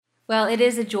Well, it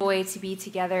is a joy to be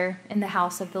together in the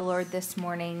house of the Lord this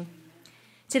morning.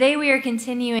 Today we are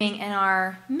continuing in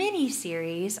our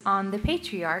mini-series on the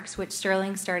patriarchs, which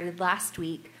Sterling started last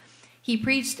week. He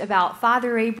preached about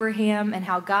Father Abraham and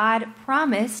how God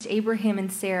promised Abraham and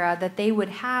Sarah that they would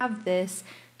have this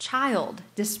child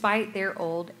despite their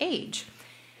old age.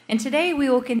 And today we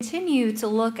will continue to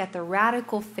look at the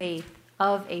radical faith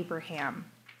of Abraham.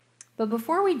 But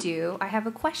before we do, I have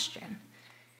a question.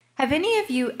 Have any of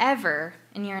you ever,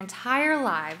 in your entire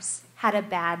lives, had a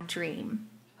bad dream?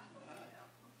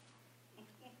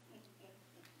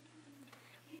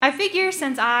 I figure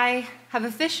since I have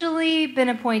officially been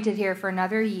appointed here for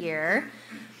another year,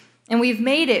 and we've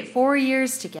made it 4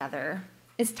 years together,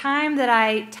 it's time that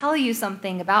I tell you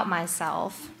something about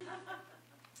myself.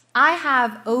 I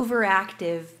have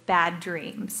overactive bad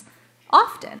dreams,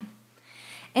 often.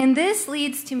 And this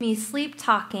leads to me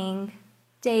sleep-talking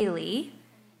daily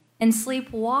and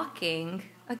sleepwalking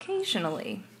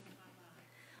occasionally.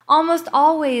 Almost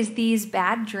always these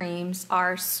bad dreams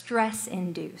are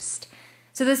stress-induced.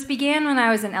 So this began when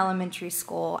I was in elementary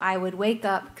school. I would wake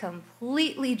up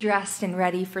completely dressed and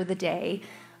ready for the day,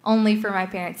 only for my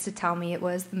parents to tell me it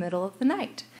was the middle of the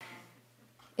night.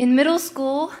 In middle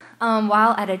school,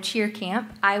 while at a cheer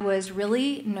camp, I was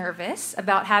really nervous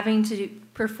about having to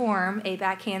perform a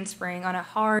back handspring on a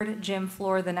hard gym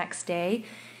floor the next day.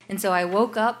 And so I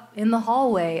woke up in the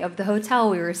hallway of the hotel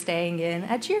we were staying in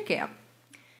at cheer camp.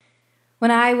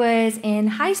 When I was in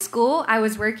high school, I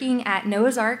was working at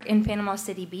Noah's Ark in Panama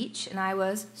City Beach, and I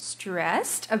was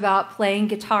stressed about playing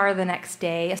guitar the next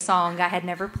day, a song I had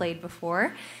never played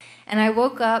before. And I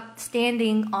woke up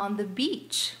standing on the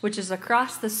beach, which is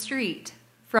across the street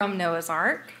from Noah's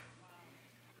Ark.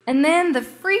 And then the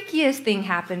freakiest thing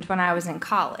happened when I was in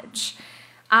college.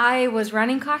 I was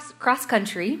running cross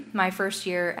country my first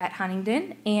year at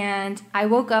Huntingdon, and I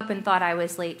woke up and thought I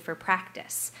was late for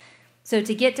practice. So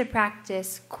to get to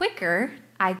practice quicker,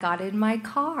 I got in my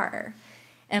car,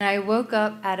 and I woke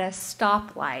up at a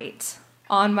stoplight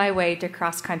on my way to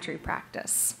cross country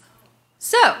practice.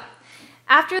 So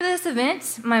after this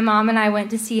event, my mom and I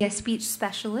went to see a speech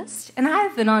specialist, and I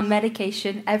have been on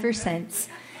medication ever since,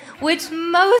 which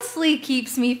mostly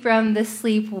keeps me from the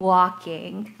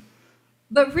sleepwalking.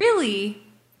 But really,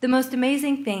 the most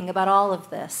amazing thing about all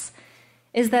of this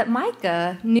is that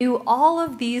Micah knew all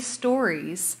of these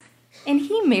stories, and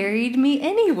he married me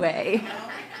anyway.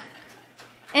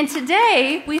 And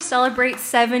today, we celebrate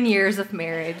 7 years of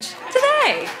marriage.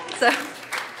 Today! So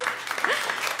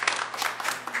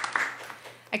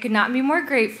I could not be more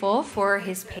grateful for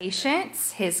his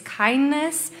patience, his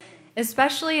kindness,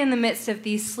 especially in the midst of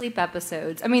these sleep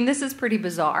episodes. I mean, this is pretty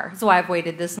bizarre. That's why I've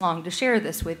waited this long to share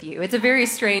this with you. It's a very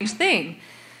strange thing.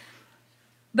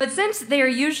 But since they are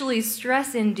usually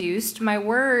stress-induced, my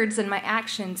words and my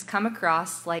actions come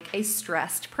across like a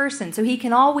stressed person. So he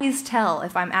can always tell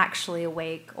if I'm actually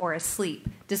awake or asleep,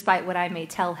 despite what I may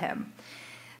tell him.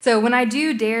 So when I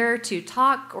do dare to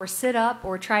talk or sit up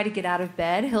or try to get out of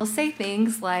bed, he'll say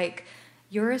things like,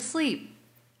 "You're asleep.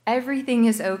 Everything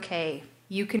is okay.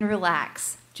 You can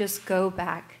relax. Just go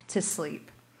back to sleep."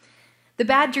 The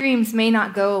bad dreams may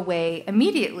not go away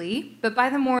immediately, but by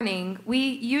the morning, we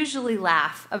usually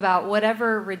laugh about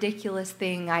whatever ridiculous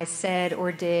thing I said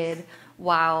or did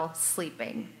while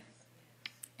sleeping.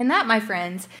 And that, my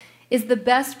friends, is the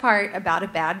best part about a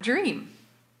bad dream.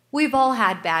 We've all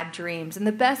had bad dreams, and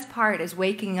the best part is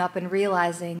waking up and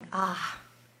realizing,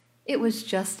 it was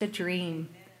just a dream.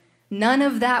 None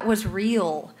of that was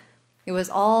real. It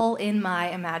was all in my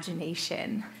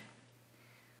imagination.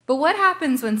 But what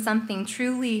happens when something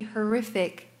truly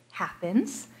horrific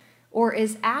happens or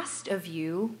is asked of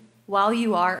you while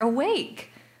you are awake,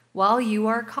 while you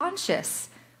are conscious?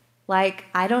 Like,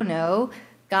 I don't know,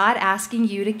 God asking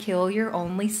you to kill your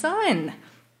only son.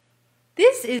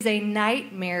 This is a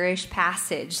nightmarish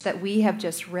passage that we have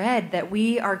just read that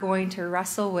we are going to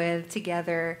wrestle with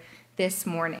together this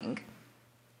morning.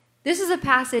 This is a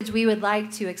passage we would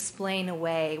like to explain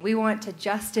away. We want to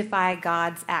justify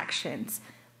God's actions.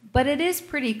 But it is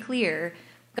pretty clear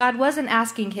God wasn't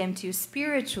asking him to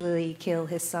spiritually kill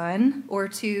his son or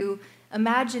to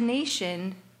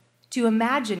imagine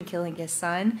killing his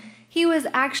son. He was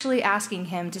actually asking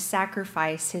him to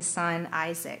sacrifice his son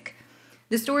Isaac.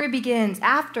 The story begins,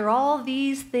 after all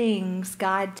these things,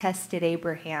 God tested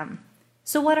Abraham.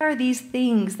 So what are these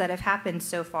things that have happened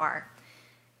so far?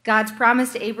 God's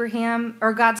promise to Abraham,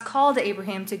 or God's call to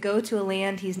Abraham to go to a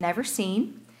land he's never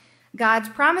seen. God's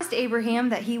promise to Abraham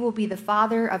that he will be the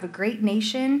father of a great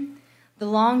nation. The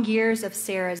long years of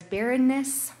Sarah's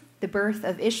barrenness, the birth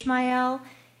of Ishmael,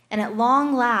 and at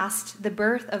long last, the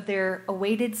birth of their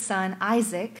awaited son,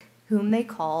 Isaac, whom they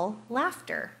call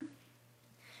Laughter.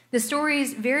 The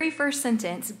story's very first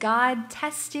sentence, God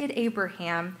tested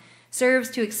Abraham, serves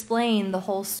to explain the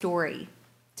whole story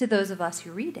to those of us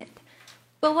who read it.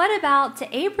 But what about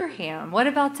to Abraham? What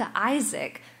about to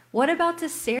Isaac? What about to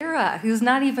Sarah, who's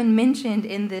not even mentioned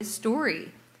in this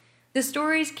story? The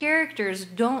story's characters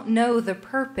don't know the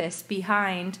purpose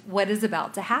behind what is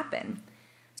about to happen.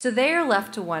 So they are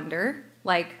left to wonder,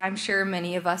 like I'm sure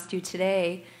many of us do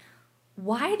today,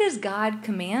 why does God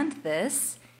command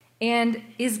this? And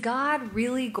is God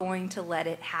really going to let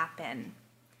it happen?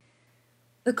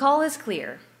 The call is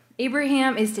clear.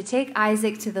 Abraham is to take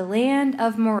Isaac to the land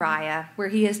of Moriah, where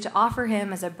he is to offer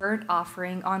him as a burnt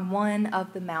offering on one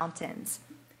of the mountains.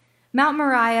 Mount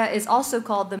Moriah is also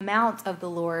called the Mount of the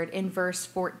Lord in verse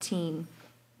 14.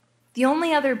 The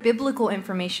only other biblical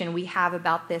information we have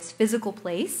about this physical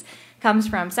place comes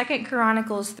from 2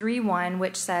 Chronicles 3:1,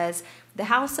 which says, "The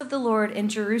house of the Lord in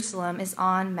Jerusalem is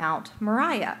on Mount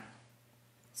Moriah."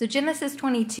 So Genesis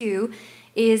 22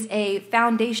 is a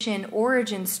foundation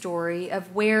origin story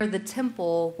of where the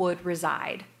temple would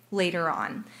reside later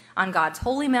on God's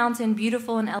holy mountain,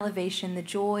 beautiful in elevation, the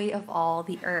joy of all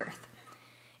the earth.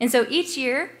 And so each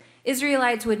year,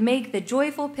 Israelites would make the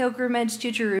joyful pilgrimage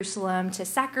to Jerusalem to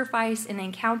sacrifice and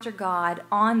encounter God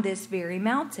on this very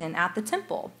mountain at the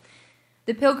temple.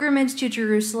 The pilgrimage to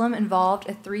Jerusalem involved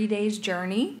a 3 days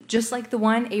journey, just like the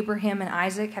one Abraham and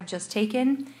Isaac have just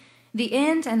taken. The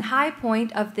end and high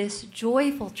point of this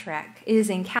joyful trek is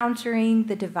encountering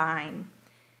the divine.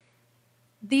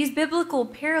 These biblical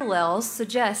parallels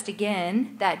suggest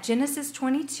again that Genesis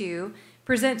 22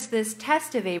 presents this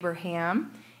test of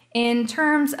Abraham in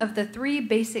terms of the 3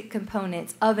 basic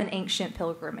components of an ancient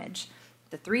pilgrimage: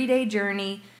 the 3-day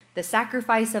journey, the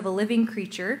sacrifice of a living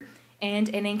creature, and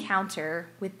an encounter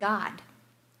with God.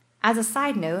 As a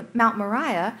side note, Mount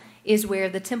Moriah is where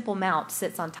the Temple Mount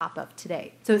sits on top of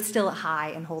today, so it's still a high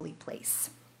and holy place.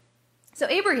 So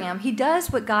Abraham, he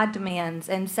does what God demands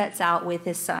and sets out with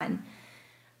his son.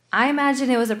 I imagine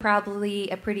it was probably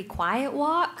a pretty quiet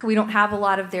walk. We don't have a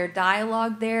lot of their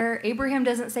dialogue there. Abraham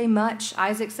doesn't say much.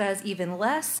 Isaac says even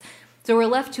less. So we're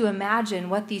left to imagine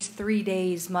what these 3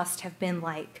 days must have been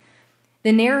like.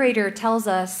 The narrator tells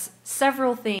us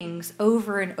several things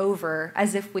over and over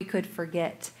as if we could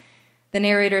forget. The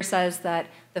narrator says that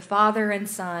the father and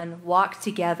son walk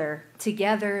together.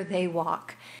 Together they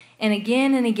walk. And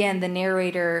again, the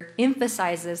narrator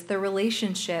emphasizes the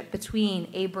relationship between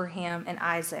Abraham and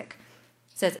Isaac.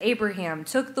 It says, Abraham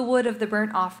took the wood of the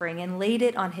burnt offering and laid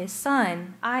it on his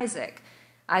son, Isaac.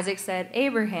 Isaac said,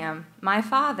 Abraham, my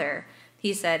father.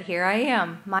 He said, here I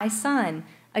am, my son.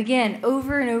 Again,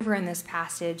 over and over in this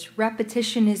passage,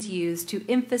 repetition is used to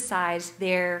emphasize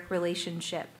their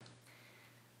relationship.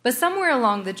 But somewhere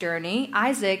along the journey,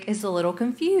 Isaac is a little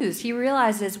confused. He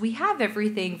realizes we have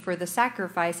everything for the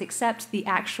sacrifice except the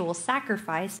actual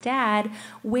sacrifice. Dad,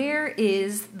 where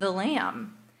is the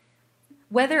lamb?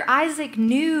 Whether Isaac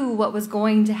knew what was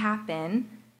going to happen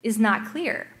is not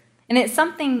clear. And it's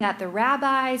something that the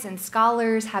rabbis and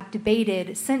scholars have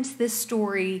debated since this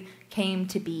story came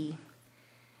to be.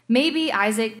 Maybe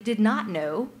Isaac did not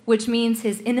know, which means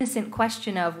his innocent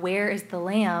question of where is the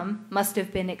lamb must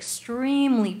have been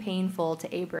extremely painful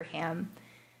to Abraham.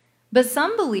 But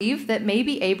some believe that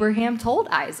maybe Abraham told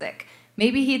Isaac.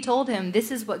 Maybe he told him,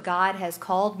 this is what God has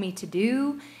called me to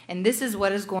do, and this is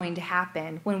what is going to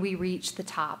happen when we reach the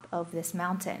top of this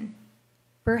mountain.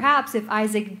 Perhaps if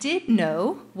Isaac did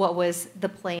know what was the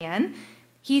plan,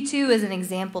 he too is an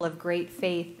example of great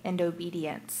faith and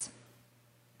obedience.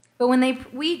 But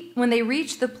when they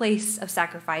reach the place of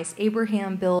sacrifice,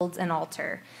 Abraham builds an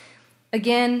altar.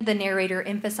 Again, the narrator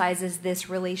emphasizes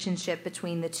this relationship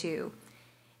between the two.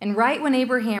 And right when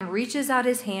Abraham reaches out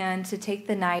his hand to take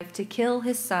the knife to kill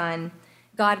his son,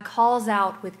 God calls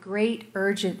out with great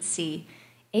urgency,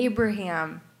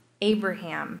 Abraham,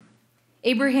 Abraham.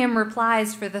 Abraham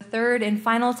replies for the 3rd and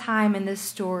final time in this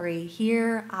story,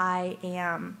 here I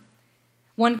am.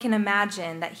 One can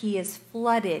imagine that he is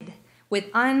flooded with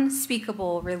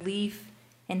unspeakable relief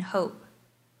and hope.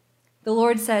 The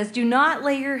Lord says, do not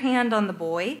lay your hand on the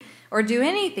boy or do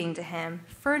anything to him,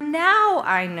 for now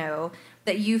I know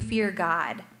that you fear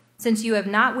God, since you have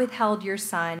not withheld your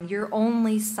son, your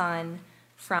only son,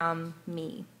 from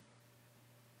me.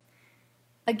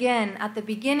 Again, at the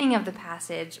beginning of the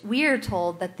passage, we are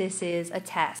told that this is a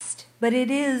test, but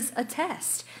it is a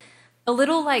test. A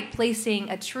little like placing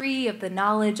a tree of the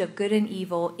knowledge of good and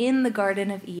evil in the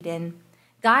Garden of Eden,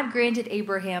 God granted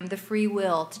Abraham the free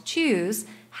will to choose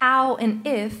how and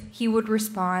if he would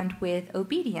respond with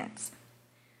obedience.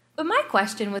 But my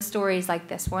question with stories like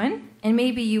this one, and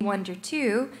maybe you wonder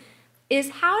too, is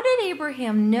how did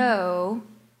Abraham know,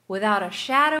 without a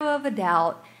shadow of a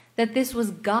doubt, that this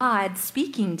was God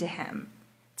speaking to him,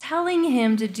 telling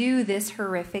him to do this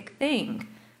horrific thing?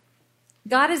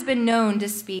 God has been known to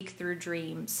speak through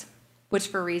dreams, which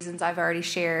for reasons I've already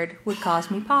shared would cause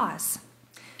me pause.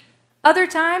 Other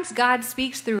times, God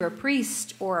speaks through a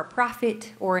priest or a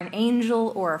prophet or an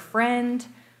angel or a friend.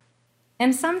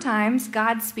 And sometimes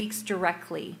God speaks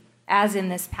directly, as in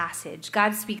this passage.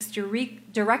 God speaks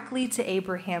directly to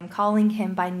Abraham, calling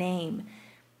him by name.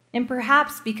 And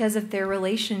perhaps because of their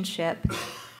relationship,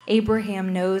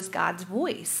 Abraham knows God's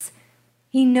voice.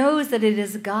 He knows that it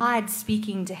is God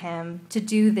speaking to him to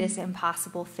do this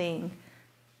impossible thing.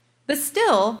 But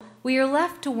still, we are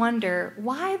left to wonder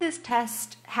why this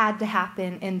test had to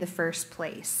happen in the first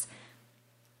place.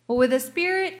 Well, with a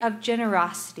spirit of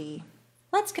generosity,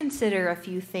 let's consider a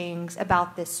few things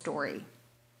about this story.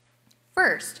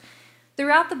 First,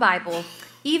 throughout the Bible,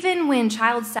 even when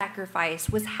child sacrifice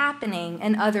was happening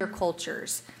in other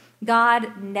cultures,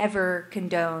 God never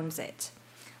condones it.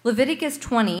 Leviticus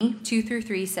 20,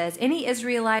 2-3 says, "Any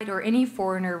Israelite or any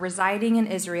foreigner residing in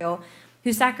Israel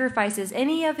who sacrifices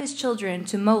any of his children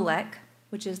to Molech,"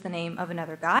 which is the name of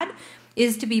another god,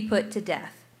 "is to be put to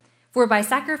death. For by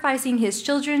sacrificing his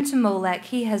children to Molech,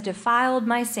 he has defiled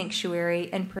my sanctuary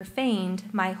and profaned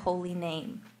my holy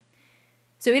name."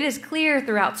 So it is clear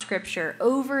throughout Scripture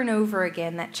over and over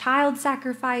again that child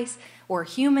sacrifice or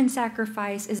human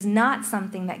sacrifice is not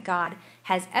something that God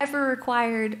has ever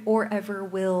required or ever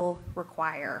will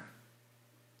require.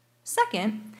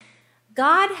 Second,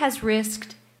 God has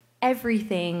risked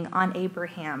everything on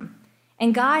Abraham,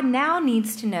 and God now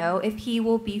needs to know if he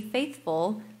will be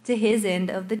faithful to his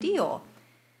end of the deal.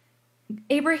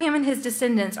 Abraham and his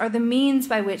descendants are the means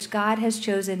by which God has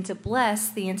chosen to bless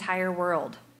the entire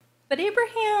world. But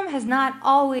Abraham has not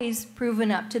always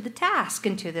proven up to the task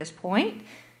until this point.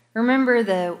 Remember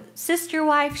the sister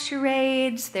wife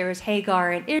charades, there was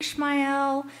Hagar and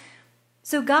Ishmael.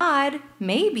 So God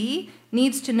maybe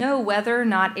needs to know whether or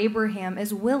not Abraham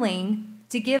is willing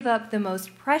to give up the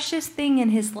most precious thing in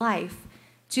his life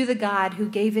to the God who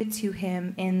gave it to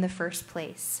him in the first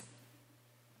place.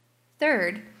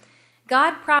 Third,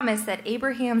 God promised that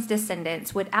Abraham's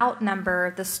descendants would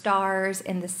outnumber the stars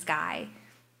in the sky.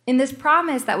 In this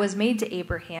promise that was made to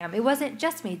Abraham, it wasn't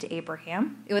just made to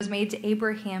Abraham, it was made to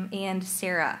Abraham and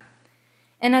Sarah.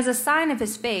 And as a sign of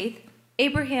his faith,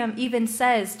 Abraham even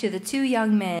says to the two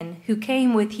young men who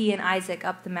came with he and Isaac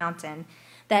up the mountain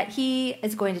that he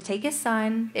is going to take his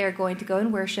son, they are going to go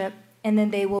and worship, and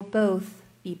then they will both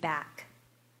be back.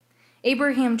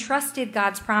 Abraham trusted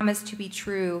God's promise to be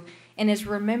true and is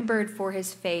remembered for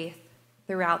his faith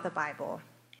throughout the Bible.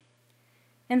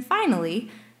 And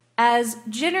finally, as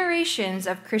generations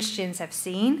of Christians have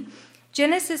seen,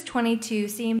 Genesis 22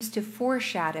 seems to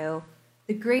foreshadow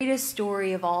the greatest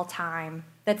story of all time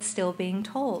that's still being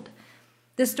told.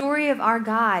 The story of our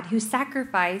God who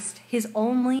sacrificed his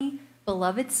only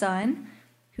beloved Son,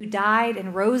 who died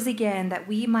and rose again that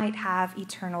we might have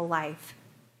eternal life.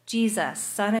 Jesus,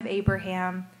 son of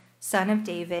Abraham, son of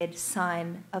David,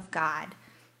 son of God.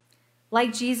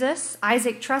 Like Jesus,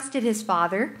 Isaac trusted his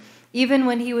father, even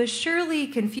when he was surely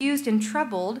confused and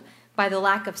troubled by the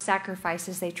lack of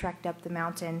sacrifices they trekked up the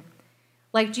mountain.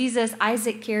 Like Jesus,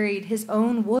 Isaac carried his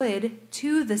own wood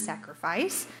to the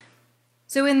sacrifice.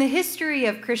 So in the history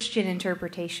of Christian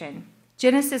interpretation,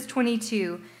 Genesis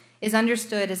 22 is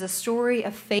understood as a story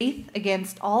of faith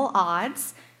against all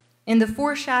odds and the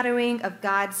foreshadowing of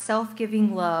God's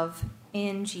self-giving love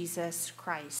in Jesus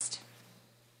Christ.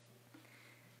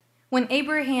 When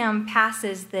Abraham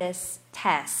passes this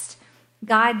test,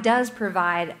 God does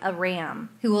provide a ram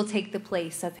who will take the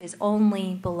place of his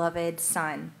only beloved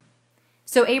son.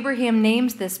 So Abraham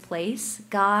names this place,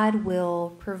 God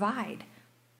will provide.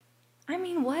 I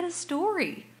mean, what a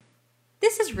story.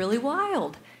 This is really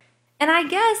wild. And I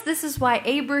guess this is why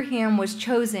Abraham was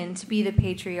chosen to be the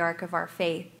patriarch of our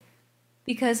faith.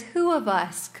 Because who of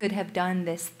us could have done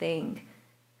this thing?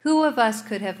 Who of us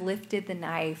could have lifted the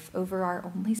knife over our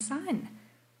only son?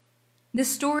 This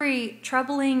story,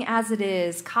 troubling as it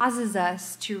is, causes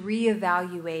us to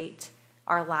reevaluate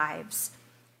our lives.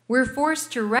 We're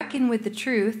forced to reckon with the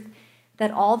truth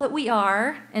that all that we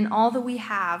are and all that we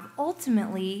have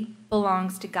ultimately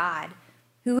belongs to God,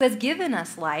 who has given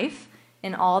us life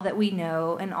and all that we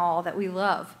know and all that we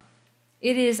love.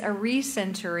 It is a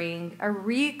recentering, a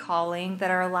recalling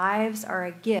that our lives are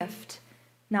a gift,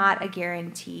 not a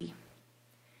guarantee.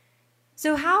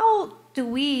 So how do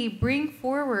we bring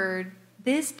forward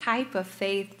this type of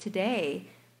faith today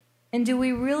And do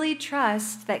we really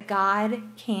trust that God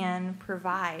can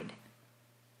provide?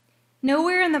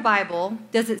 Nowhere in the Bible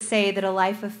does it say that a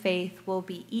life of faith will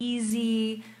be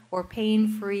easy or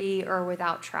pain-free or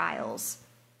without trials.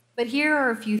 But here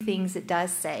are a few things it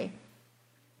does say.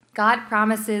 God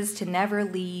promises to never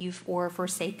leave or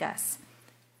forsake us.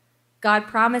 God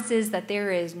promises that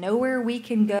there is nowhere we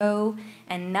can go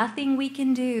and nothing we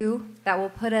can do that will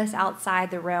put us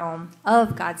outside the realm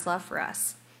of God's love for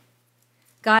us.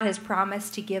 God has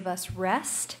promised to give us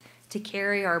rest to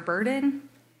carry our burden.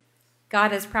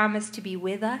 God has promised to be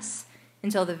with us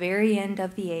until the very end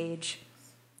of the age.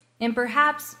 And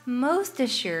perhaps most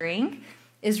assuring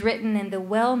is written in the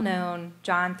well-known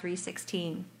John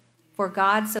 3:16. For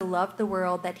God so loved the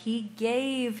world that he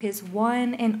gave his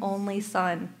one and only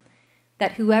Son,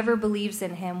 that whoever believes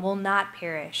in him will not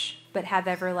perish, but have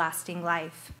everlasting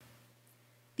life.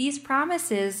 These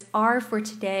promises are for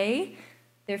today,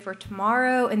 they're for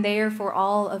tomorrow, and they are for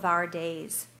all of our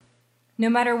days. No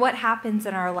matter what happens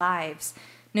in our lives,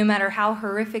 no matter how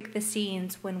horrific the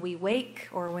scenes when we wake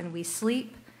or when we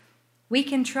sleep, we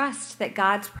can trust that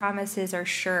God's promises are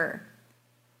sure.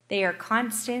 They are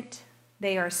constant,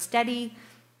 they are steady,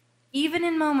 even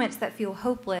in moments that feel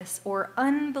hopeless or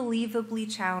unbelievably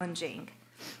challenging.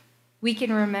 We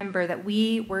can remember that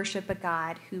we worship a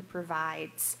God who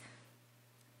provides.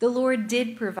 The Lord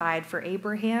did provide for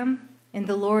Abraham, and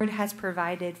the Lord has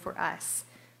provided for us.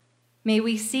 May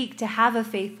we seek to have a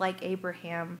faith like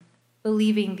Abraham,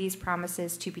 believing these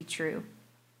promises to be true.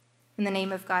 In the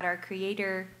name of God, our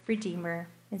Creator, Redeemer,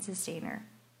 and Sustainer.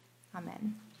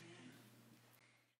 Amen.